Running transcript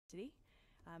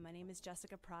My name is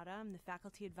Jessica Prada. I'm the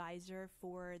faculty advisor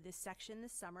for this section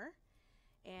this summer.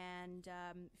 And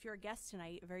if you're a guest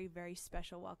tonight, a very, very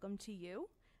special welcome to you.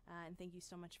 And thank you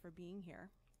so much for being here.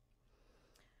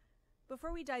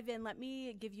 Before we dive in, let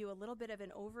me give you a little bit of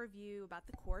an overview about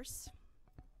the course.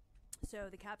 So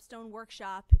the Capstone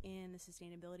workshop in the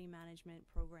Sustainability Management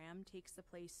program takes the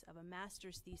place of a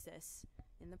master's thesis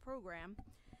in the program.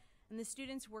 And the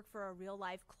students work for a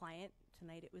real-life client.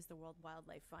 Tonight it was the World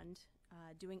Wildlife Fund,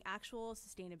 doing actual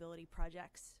sustainability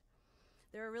projects.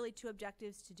 There are really two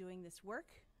objectives to doing this work.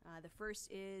 The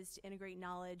first is to integrate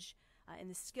knowledge and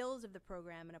the skills of the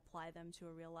program and apply them to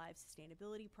a real-life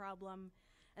sustainability problem.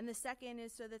 And the second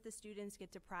is so that the students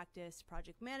get to practice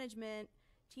project management,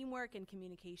 teamwork and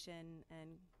communication,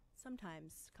 and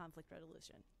sometimes conflict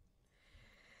resolution.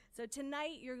 So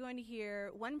tonight you're going to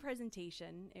hear one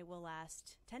presentation. It will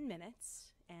last 10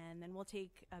 minutes, and then we'll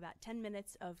take about 10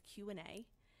 minutes of Q&A.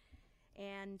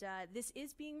 And this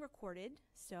is being recorded,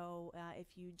 so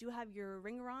if you do have your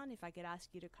ringer on, if I could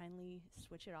ask you to kindly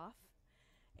switch it off.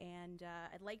 And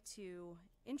I'd like to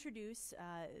introduce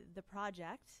the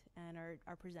project and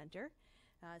our presenter.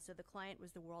 So the client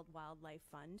was the World Wildlife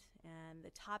Fund, and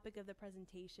the topic of the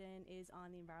presentation is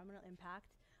on the environmental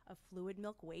impact of fluid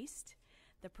milk waste.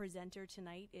 The presenter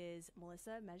tonight is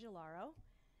Melissa Megilaro,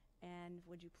 and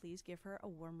would you please give her a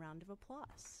warm round of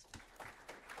applause?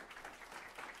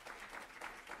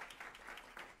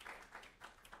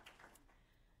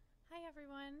 Hi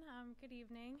everyone, good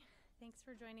evening. Thanks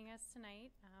for joining us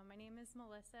tonight. My name is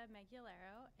Melissa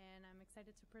Megilaro, and I'm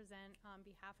excited to present on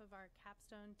behalf of our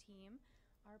Capstone team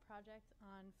our project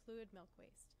on fluid milk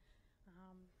waste.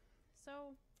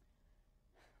 So,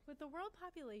 with the world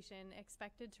population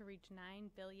expected to reach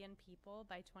 9 billion people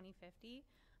by 2050,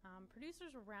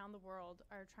 producers around the world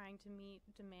are trying to meet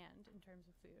demand in terms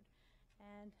of food.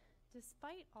 And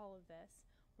despite all of this,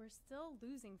 we're still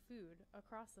losing food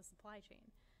across the supply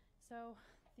chain. So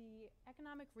the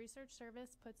Economic Research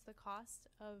Service puts the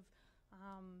cost of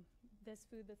this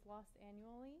food that's lost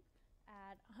annually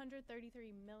at 133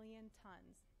 million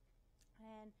tons.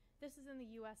 And this is in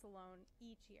the US alone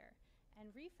each year.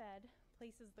 And ReFed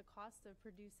places the cost of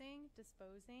producing,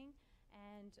 disposing,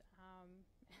 and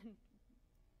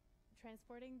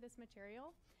transporting this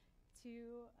material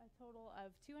to a total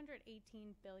of $218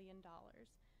 billion.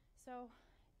 So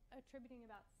attributing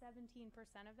about 17%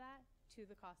 of that to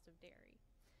the cost of dairy.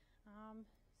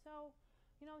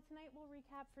 Tonight we'll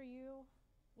recap for you.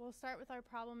 We'll start with our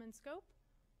problem and scope,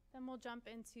 then we'll jump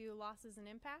into losses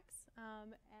and impacts,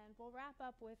 and we'll wrap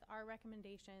up with our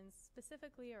recommendations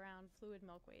specifically around fluid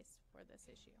milk waste for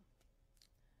this issue.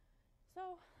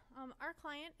 So our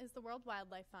client is the World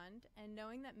Wildlife Fund, and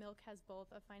knowing that milk has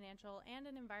both a financial and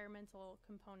an environmental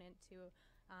component to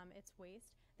its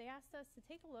waste, they asked us to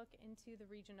take a look into the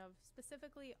region of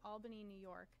specifically Albany, New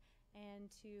York,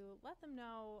 and to let them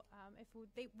know if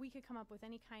we could come up with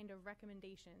any kind of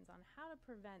recommendations on how to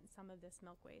prevent some of this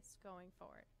milk waste going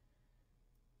forward.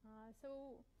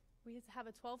 So we have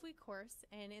a 12-week course,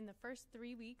 and in the first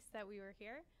 3 weeks that we were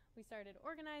here, we started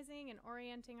organizing and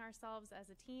orienting ourselves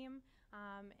as a team,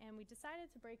 and we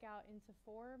decided to break out into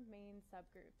 4 main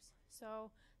subgroups.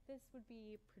 So this would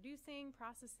be producing,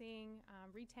 processing,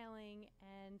 retailing,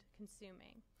 and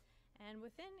consuming. And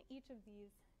within each of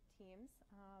these teams,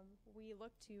 we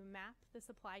looked to map the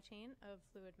supply chain of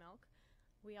fluid milk.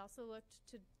 We also looked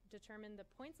to determine the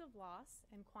points of loss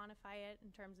and quantify it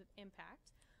in terms of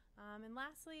impact. And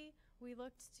lastly, we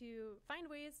looked to find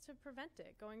ways to prevent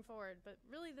it going forward, but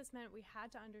really this meant we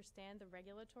had to understand the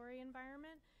regulatory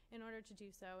environment in order to do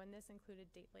so, and this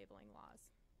included date labeling laws.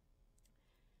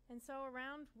 And so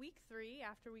around week 3,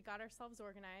 after we got ourselves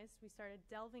organized, we started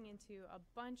delving into a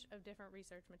bunch of different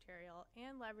research material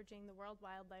and leveraging the World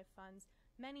Wildlife Fund's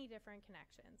many different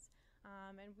connections.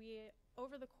 And we,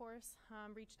 over the course,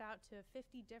 reached out to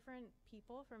 50 different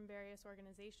people from various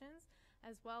organizations,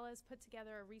 as well as put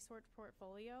together a research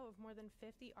portfolio of more than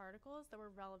 50 articles that were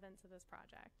relevant to this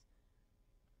project.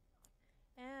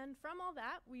 And from all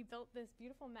that, we built this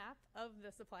beautiful map of the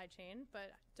supply chain,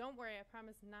 but don't worry, I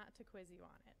promise not to quiz you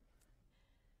on it.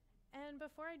 And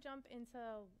before I jump into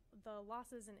the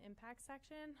losses and impact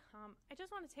section, I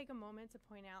just want to take a moment to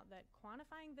point out that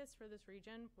quantifying this for this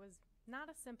region was not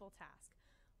a simple task.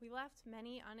 We left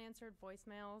many unanswered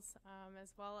voicemails,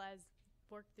 as well as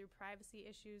worked through privacy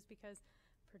issues because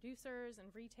producers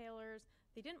and retailers,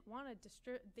 they didn't want to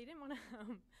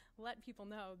let people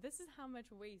know this is how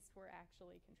much waste we're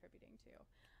actually contributing to.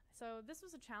 So this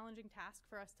was a challenging task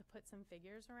for us to put some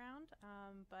figures around,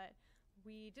 but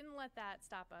we didn't let that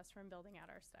stop us from building out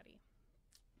our study.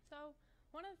 So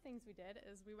one of the things we did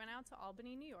is we went out to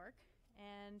Albany, New York,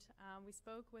 and we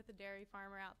spoke with a dairy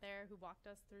farmer out there who walked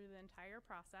us through the entire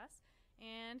process,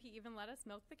 and he even let us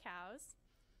milk the cows,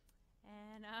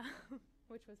 and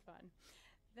which was fun.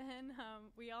 Then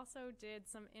we also did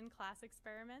some in-class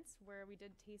experiments where we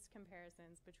did taste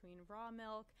comparisons between raw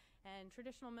milk and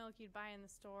traditional milk you'd buy in the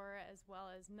store, as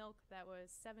well as milk that was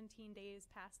 17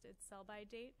 days past its sell-by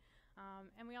date.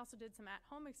 And we also did some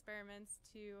at-home experiments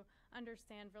to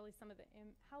understand really some of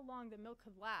how long the milk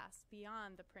could last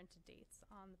beyond the printed dates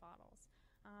on the bottles.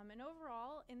 And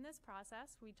overall, in this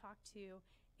process, we talked to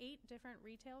 8 different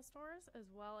retail stores as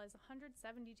well as 172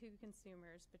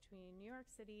 consumers between New York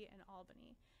City and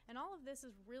Albany. And all of this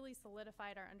has really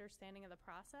solidified our understanding of the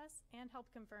process and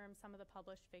helped confirm some of the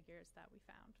published figures that we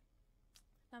found.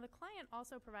 Now, the client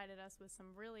also provided us with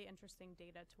some really interesting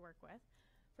data to work with.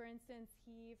 For instance,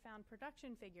 he found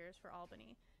production figures for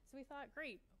Albany. So we thought,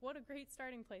 great, what a great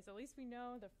starting place. At least we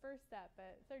know the first step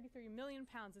at 33 million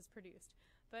pounds is produced.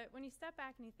 But when you step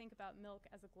back and you think about milk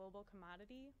as a global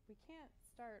commodity, we can't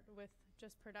start with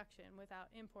just production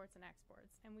without imports and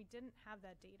exports, and we didn't have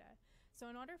that data. So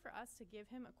in order for us to give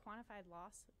him a quantified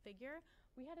loss figure,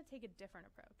 we had to take a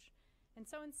different approach. And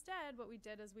so instead, what we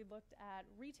did is we looked at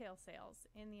retail sales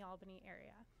in the Albany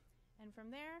area. And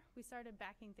from there, we started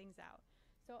backing things out.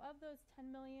 So of those 10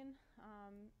 million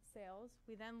sales,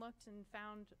 we then looked and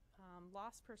found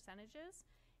loss percentages.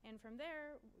 And from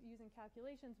there, using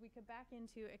calculations, we could back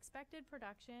into expected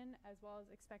production as well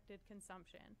as expected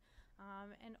consumption.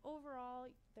 And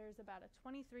overall, there's about a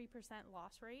 23%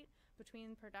 loss rate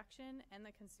between production and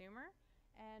the consumer.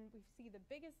 And we see the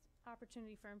biggest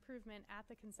opportunity for improvement at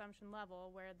the consumption level,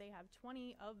 where they have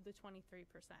 20 of the 23%.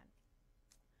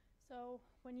 So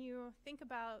when you think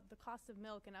about the cost of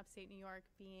milk in upstate New York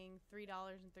being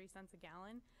 $3.03 a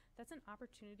gallon, that's an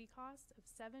opportunity cost of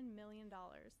 $7 million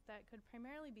that could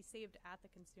primarily be saved at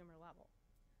the consumer level.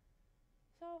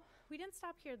 So we didn't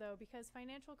stop here though, because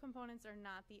financial components are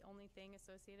not the only thing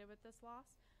associated with this loss.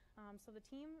 So the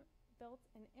team built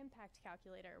an impact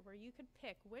calculator where you could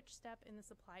pick which step in the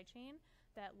supply chain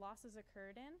that losses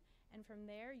occurred in, and from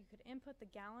there you could input the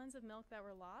gallons of milk that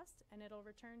were lost, and it'll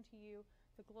return to you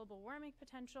the global warming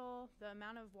potential, the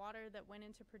amount of water that went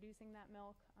into producing that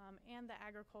milk, and the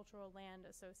agricultural land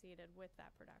associated with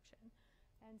that production.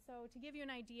 And so to give you an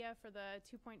idea for the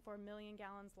 2.4 million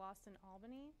gallons lost in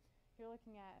Albany, you're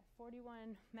looking at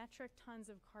 41 metric tons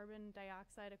of carbon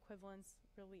dioxide equivalents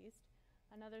released,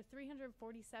 another 347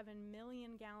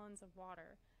 million gallons of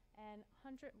water, and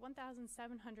 1,763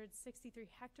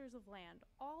 hectares of land,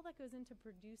 all that goes into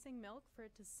producing milk for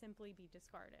it to simply be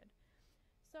discarded.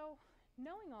 So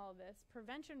knowing all of this,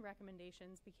 prevention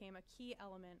recommendations became a key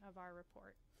element of our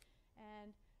report.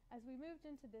 And as we moved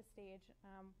into this stage,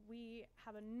 we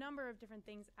have a number of different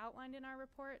things outlined in our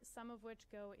report, some of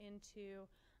which go into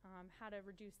how to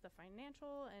reduce the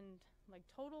financial and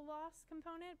total loss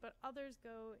component, but others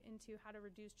go into how to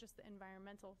reduce just the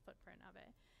environmental footprint of it.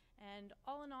 And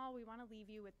all in all, we want to leave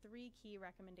you with 3 key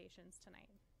recommendations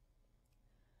tonight.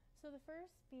 So the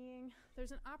first being, there's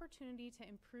an opportunity to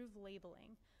improve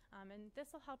labeling, and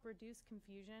this will help reduce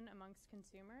confusion amongst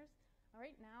consumers.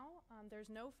 Right now,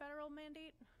 there's no federal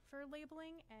mandate for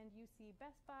labeling, and you see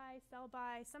best by, sell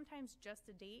by, sometimes just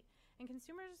a date. And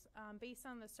consumers, based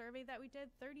on the survey that we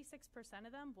did, 36% of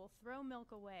them will throw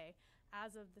milk away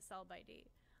as of the sell by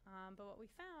date. But what we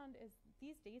found is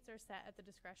these dates are set at the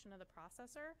discretion of the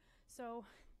processor, so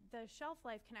the shelf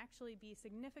life can actually be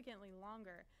significantly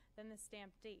longer than the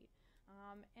stamped date.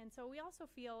 And so we also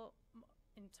feel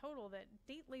in total that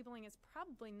date labeling is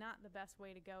probably not the best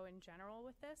way to go in general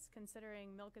with this,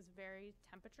 considering milk is very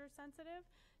temperature sensitive.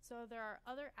 So there are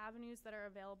other avenues that are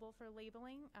available for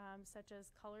labeling, such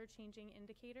as color changing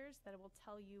indicators that will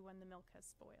tell you when the milk has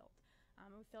spoiled.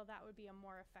 We feel that would be a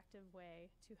more effective way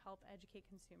to help educate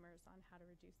consumers on how to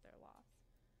reduce their loss.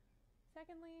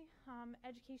 Secondly,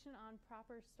 education on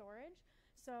proper storage.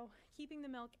 So keeping the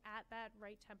milk at that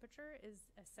right temperature is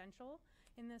essential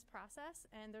in this process,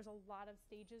 and there's a lot of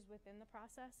stages within the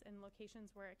process and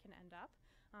locations where it can end up.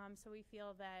 So we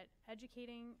feel that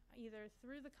educating either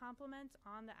through the complement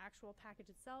on the actual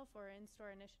package itself or in-store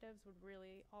initiatives would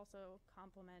really also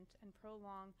complement and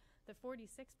prolong the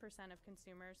 46% of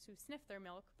consumers who sniff their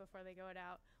milk before they go it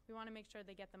out. We want to make sure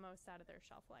they get the most out of their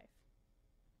shelf life.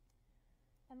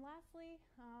 And lastly,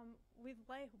 we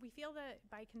feel that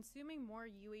by consuming more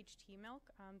UHT milk,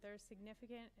 there's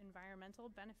significant environmental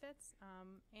benefits,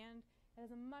 and it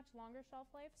has a much longer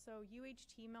shelf life. So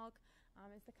UHT milk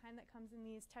is the kind that comes in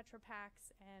these Tetra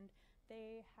Paks, and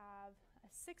they have a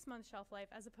 6-month shelf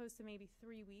life as opposed to maybe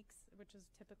 3 weeks, which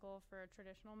is typical for a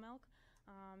traditional milk.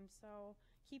 So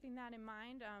keeping that in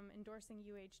mind, endorsing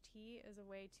UHT is a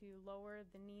way to lower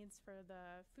the needs for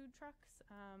the food trucks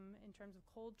in terms of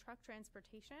cold truck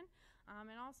transportation,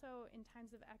 and also in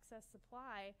times of excess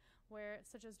supply, where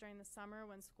such as during the summer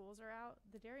when schools are out,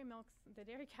 the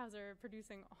dairy cows are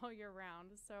producing all year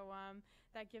round. So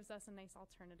that gives us a nice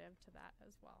alternative to that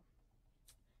as well.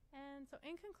 And so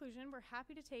in conclusion, we're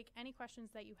happy to take any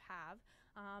questions that you have,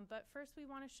 but first we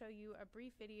want to show you a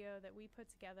brief video that we put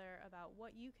together about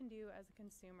what you can do as a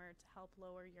consumer to help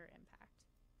lower your impact.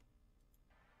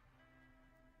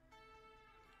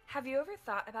 Have you ever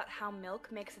thought about how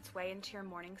milk makes its way into your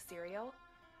morning cereal?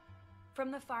 From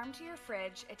the farm to your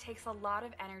fridge, it takes a lot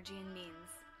of energy and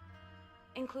means,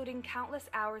 including countless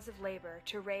hours of labor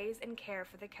to raise and care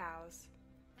for the cows,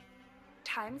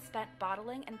 time spent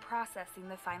bottling and processing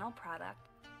the final product,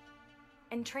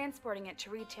 and transporting it to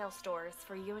retail stores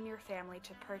for you and your family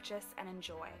to purchase and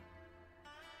enjoy.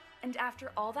 And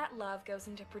after all that love goes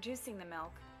into producing the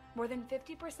milk, more than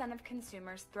 50% of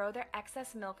consumers throw their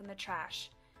excess milk in the trash,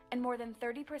 and more than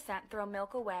 30% throw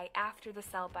milk away after the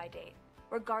sell-by date,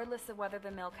 regardless of whether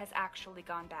the milk has actually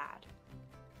gone bad.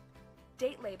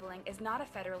 Date labeling is not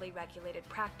a federally regulated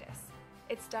practice.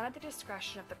 It's done at the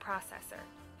discretion of the processor,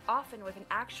 often with an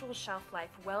actual shelf life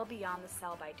well beyond the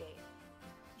sell-by date.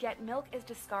 Yet milk is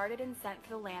discarded and sent to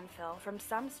the landfill from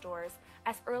some stores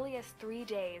as early as 3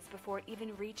 days before it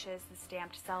even reaches the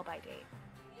stamped sell-by date,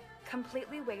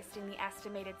 completely wasting the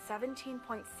estimated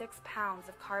 17.6 pounds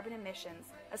of carbon emissions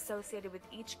associated with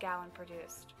each gallon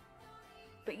produced.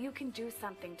 But you can do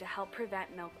something to help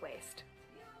prevent milk waste.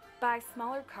 Buy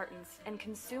smaller cartons and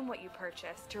consume what you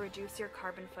purchase to reduce your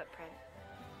carbon footprint.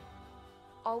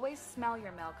 Always smell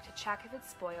your milk to check if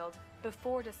it's spoiled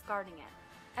before discarding it.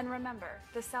 And remember,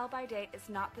 the sell-by date is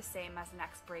not the same as an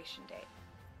expiration date.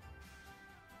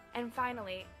 And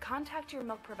finally, contact your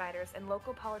milk providers and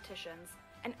local politicians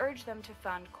and urge them to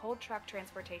fund cold truck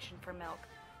transportation for milk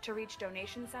to reach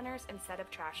donation centers instead of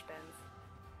trash bins.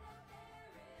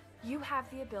 You have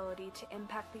the ability to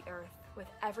impact the earth with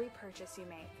every purchase you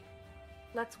make.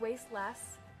 Let's waste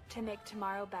less to make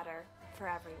tomorrow better for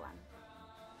everyone.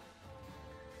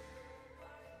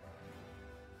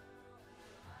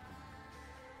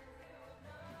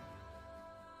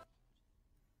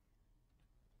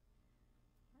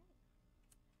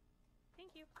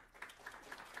 Thank you.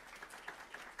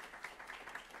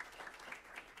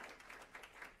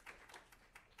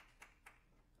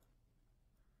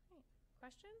 Right.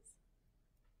 Questions?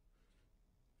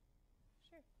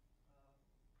 Sure.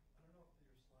 I don't know if your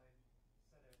slide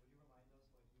said it. Would you remind us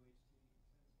what UHT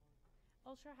stands for?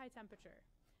 Ultra high temperature.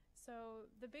 So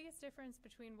the biggest difference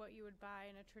between what you would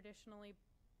buy in a traditionally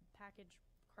packaged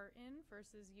carton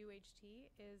versus UHT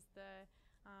is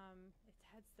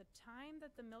it's the time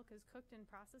that the milk is cooked in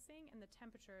processing and the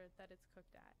temperature that it's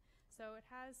cooked at. So it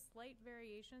has slight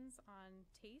variations on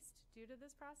taste due to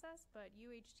this process, but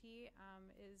UHT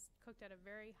is cooked at a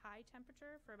very high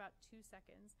temperature for about 2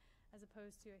 seconds, as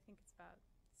opposed to, I think it's about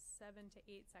 7 to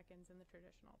 8 seconds in the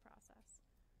traditional process.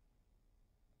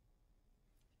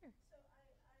 Sure. So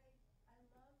I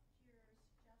loved your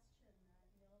suggestion that milk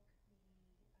be that the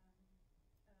indicator be based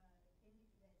on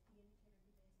temperature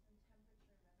rather than date.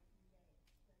 That seemed like a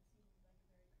very creative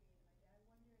idea. I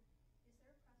wonder, is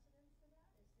there a precedent for that?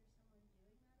 Is there someone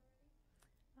doing that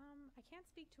already? I can't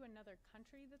speak to another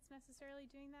country that's necessarily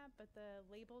doing that, but the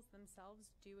labels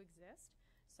themselves do exist.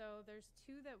 So there's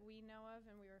 2 that we know of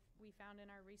and we found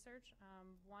in our research.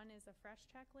 One is a fresh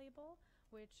check label,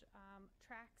 which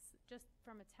tracks just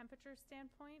from a temperature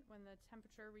standpoint. When the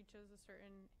temperature reaches a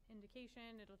certain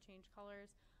indication, it'll change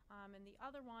colors. And the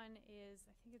other one is,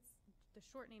 I think the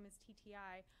short name is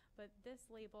TTI, but this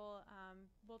label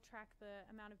will track the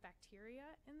amount of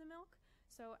bacteria in the milk.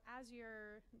 So as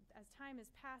time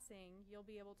is passing, you'll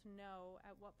be able to know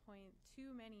at what point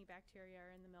too many bacteria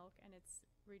are in the milk and it's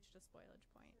reached a spoilage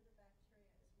point. So the bacteria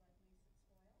is what makes it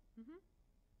spoil? Mm-hmm.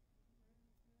 Really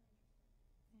interesting.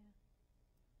 Yeah.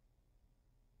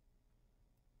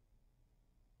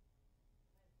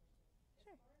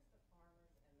 Sure. As far as the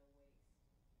farmers and the waste,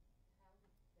 how do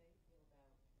they feel about pouring all that into the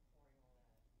ground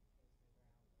or wherever they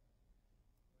pour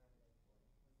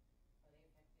it? Are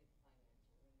they affected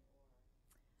financially or?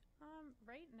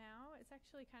 Right now, it's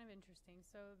actually kind of interesting.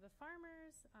 So the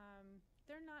farmers,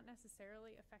 they're not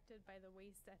necessarily affected by the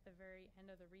waste at the very end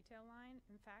of the retail line.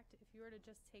 In fact, if you were to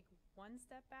just take one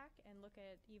step back and look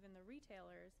at even the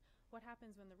retailers, what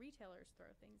happens when the retailers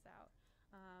throw things out?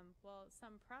 Well,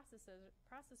 some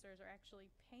processors are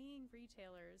actually paying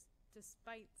retailers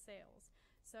despite sales.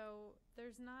 So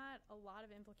there's not a lot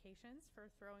of implications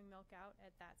for throwing milk out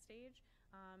at that stage.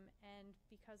 And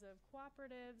because of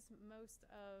cooperatives, most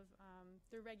of,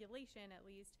 through regulation at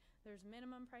least, there's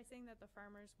minimum pricing that the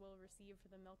farmers will receive for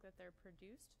the milk that they're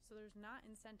produced. So there's not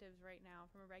incentives right now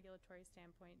from a regulatory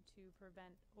standpoint to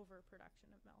prevent overproduction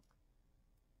of milk.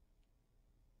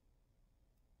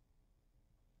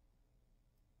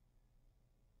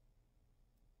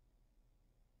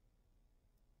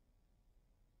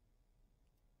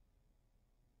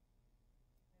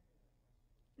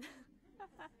 So,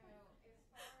 as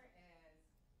far as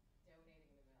donating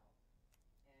the milk and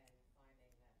finding that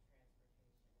transportation and finding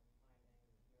your,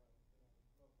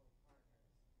 local partners,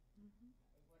 Mm-hmm.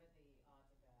 what are the odds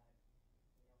of that, happening?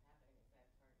 Is that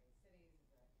targeting cities? Is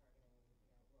that targeting,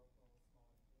 local,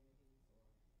 smaller communities? Or,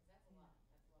 because that's a lot.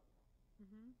 That's a lot of milk.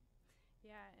 Mm-hmm.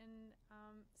 Yeah, and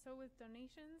so with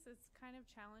donations, it's kind of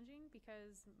challenging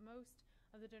because most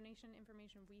of the donation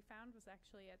information we found was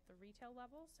actually at the retail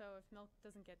level. So if milk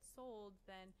doesn't get sold,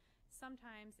 then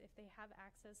sometimes if they have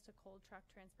access to cold truck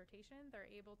transportation, they're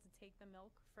able to take the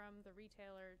milk from the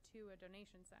retailer to a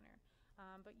donation center.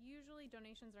 But usually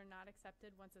donations are not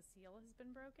accepted once a seal has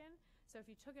been broken. So if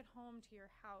you took it home to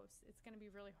your house, it's going to be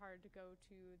really hard to go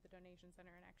to the donation center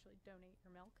and actually donate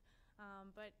your milk.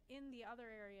 But in the other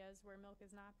areas where milk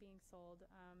is not being sold,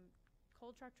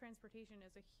 cold truck transportation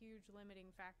is a huge limiting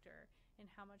factor in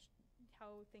how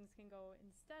things can go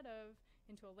instead of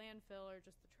into a landfill or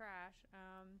just the trash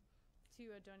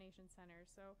to a donation center.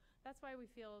 So that's why we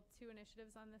feel two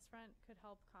initiatives on this front could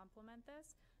help complement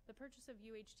this. The purchase of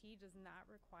UHT does not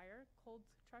require cold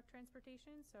truck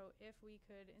transportation, so if we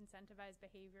could incentivize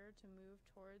behavior to move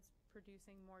towards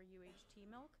producing more UHT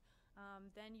milk,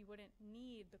 then you wouldn't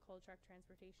need the cold truck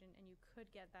transportation and you could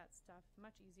get that stuff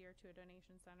much easier to a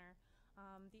donation center.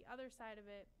 The other side of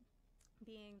it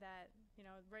being that,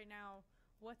 right now,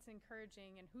 what's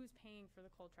encouraging and who's paying for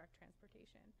the cold truck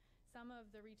transportation. Some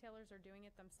of the retailers are doing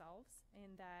it themselves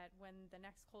in that when the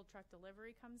next cold truck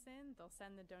delivery comes in, they'll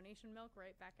send the donation milk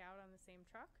right back out on the same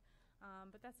truck.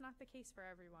 But that's not the case for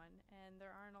everyone, and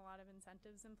there aren't a lot of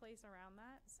incentives in place around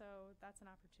that, so that's an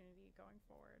opportunity going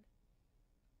forward.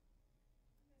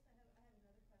 I have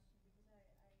another question because I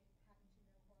happen to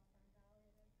know Hawthorne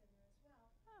Valley and I've been there as well.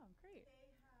 Oh, great.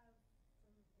 They have,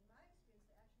 in my experience,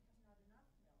 they actually have not enough milk,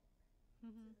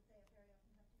 Mm-hmm. so that they very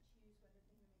often have to choose whether they're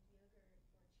going to make yogurt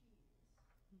or cheese.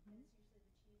 Mm-hmm. And it's usually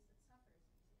the cheese that suffers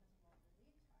because it has a longer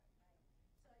lead time, right?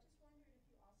 So I just wondered if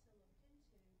you also looked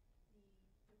into we have been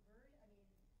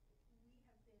pre-programmed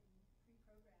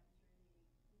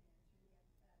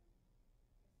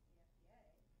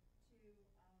through the, through the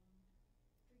FDA to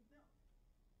drink milk.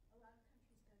 A lot of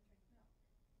countries don't drink milk.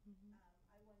 Mm-hmm.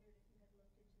 I wondered if you had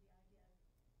looked into the idea of a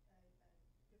diversion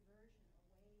away from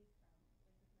liquid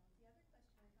milk. The other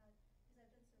question I had, because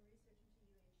I've done some research into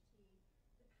UHT,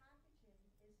 the packaging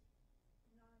is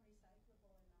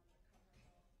non-recyclable and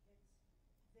non-recoverable. It's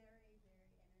very, very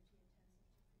energy intensive to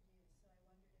produce. So I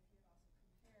wondered if you had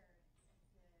also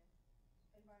compared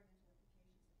the environmental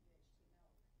implications of UHT milk.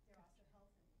 There are also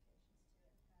health implications to it.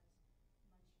 It's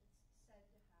said to have less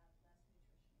nutritional value.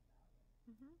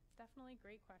 Mm-hmm. Definitely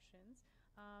great questions.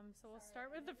 So we'll Sorry, start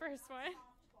with the they're first not one.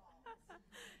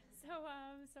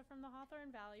 softballs. So from the Hawthorne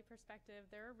Valley perspective,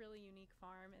 they're a really unique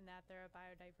farm in that they're a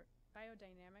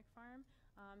biodynamic farm.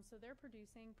 So they're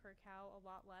producing per cow a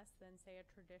lot less than, say, a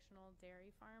traditional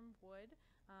dairy farm would,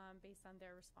 based on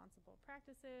their responsible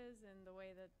practices and the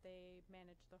way that they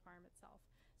manage the farm itself.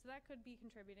 So that could be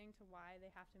contributing to why they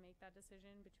have to make that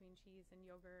decision between cheese and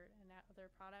yogurt and other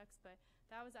products, but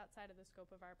that was outside of the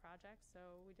scope of our project,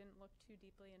 so we didn't look too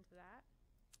deeply into that.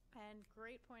 And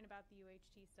great point about the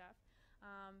UHT stuff.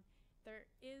 There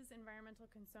is environmental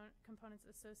components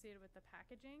associated with the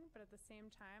packaging, but at the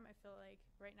same time, I feel like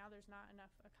right now there's not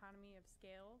enough economy of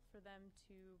scale for them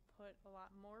to put a lot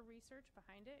more research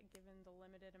behind it, given the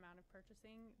limited amount of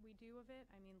purchasing we do of it.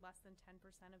 I mean, less than 10%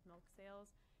 of milk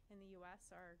sales in the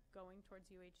US are going towards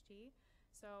UHT.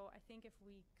 So I think if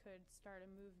we could start a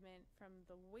movement from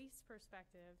the waste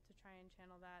perspective to try and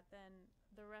channel that, then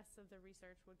the rest of the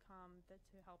research would come to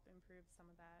help improve some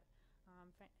of that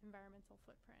environmental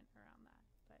footprint around that.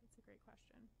 But it's a great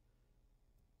question.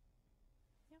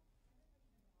 Yeah.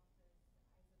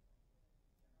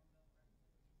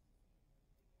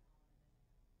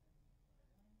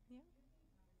 Yeah.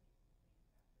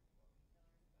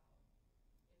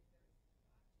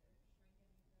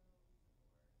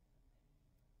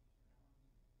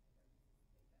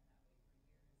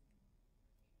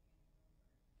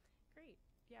 Great.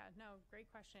 Yeah, no,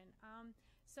 great question.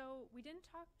 So we didn't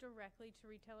talk directly to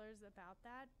retailers about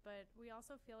that, but we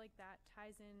also feel like that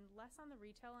ties in less on the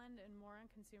retail end and more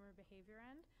on consumer behavior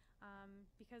end.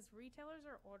 because retailers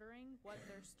are ordering what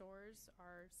their stores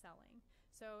are selling.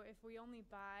 So if we only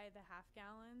buy the half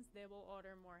gallons, they will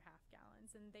order more half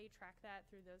gallons, and they track that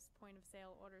through this point of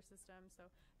sale order system. So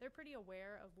they're pretty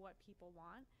aware of what people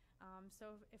want.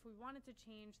 So if we wanted to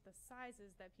change the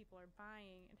sizes that people are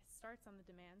buying, it starts on the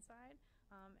demand side,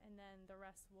 and then the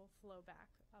rest will flow back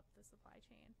up the supply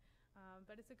chain.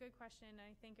 But it's a good question, and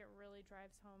I think it really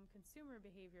drives home consumer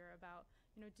behavior about,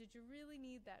 did you really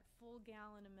need that full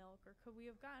gallon of milk, or could we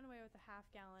have gotten away with a half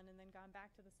gallon and then gone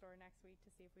back to the store next week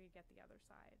to see if we could get the other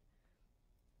side?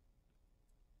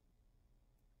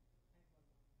 I have one more.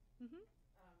 Mm-hmm.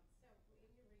 So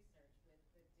in your research with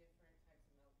the different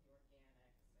types of milk, the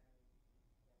organics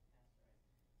and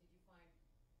pasteurized, did you find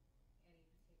any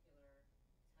particular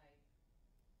type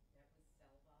that was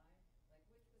sell-by? Like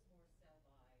which was more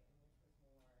sell-by and which was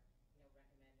more,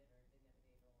 recommended or didn't have a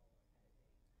date at all or had a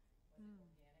date? Was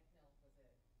it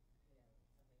organic milk? Was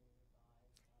it, something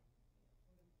you would buy from,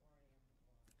 Food Emporium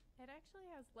or? It actually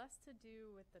has less to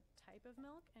do with the type of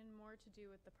milk and more to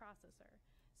do with the processor.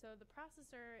 So the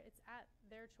processor, it's at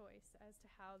their choice as to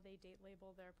how they date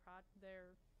label all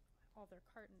their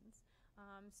cartons.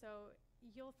 So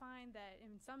you'll find that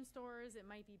in some stores it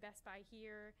might be Best Buy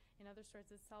here, in other stores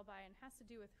it's Sell By, and it has to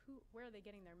do with where are they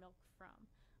getting their milk from.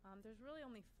 There's really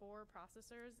only 4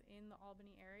 processors in the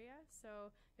Albany area,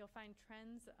 so you'll find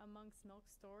trends amongst milk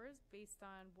stores based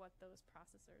on what those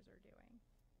processors are doing.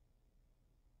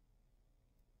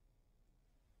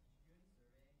 Did you do any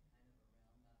survey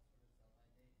kind of around that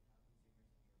sort of sell-by date and how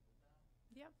consumers interpret that?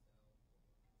 Yep. So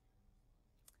what were consumer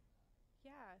responses to that?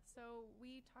 Yeah, so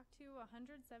we talked to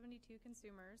 172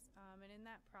 consumers, and in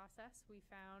that process, we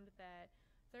found that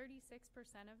 36%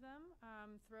 of them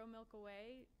throw milk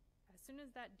away as soon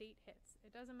as that date hits.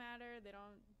 It doesn't matter; they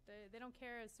don't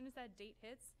care. As soon as that date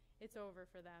hits, it's over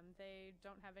for them. They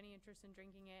don't have any interest in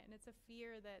drinking it, and it's a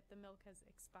fear that the milk has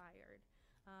expired,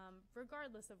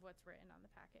 regardless of what's written on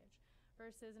the package.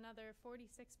 Versus another 46%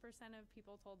 of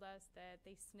people told us that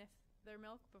they sniff their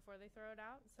milk before they throw it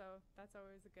out, so that's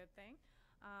always a good thing.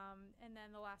 And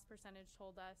then the last percentage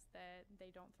told us that they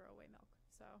don't throw away milk.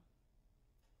 So.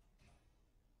 Yes,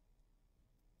 you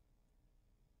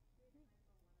were super clear.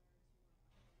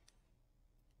 No more questions?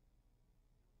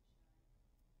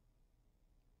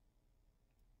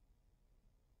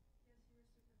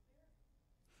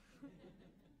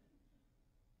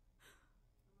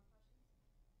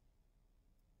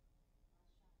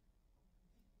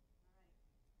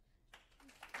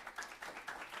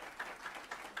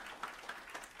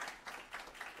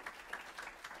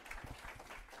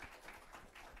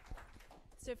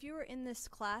 So if you were in this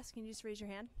class, can you just raise your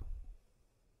hand?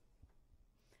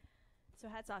 So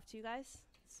hats off to you guys.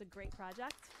 It's a great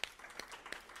project.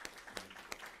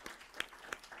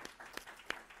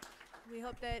 We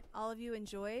hope that all of you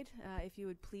enjoyed. If you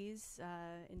would please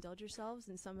indulge yourselves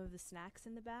in some of the snacks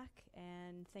in the back.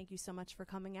 And thank you so much for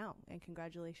coming out, and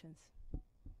congratulations.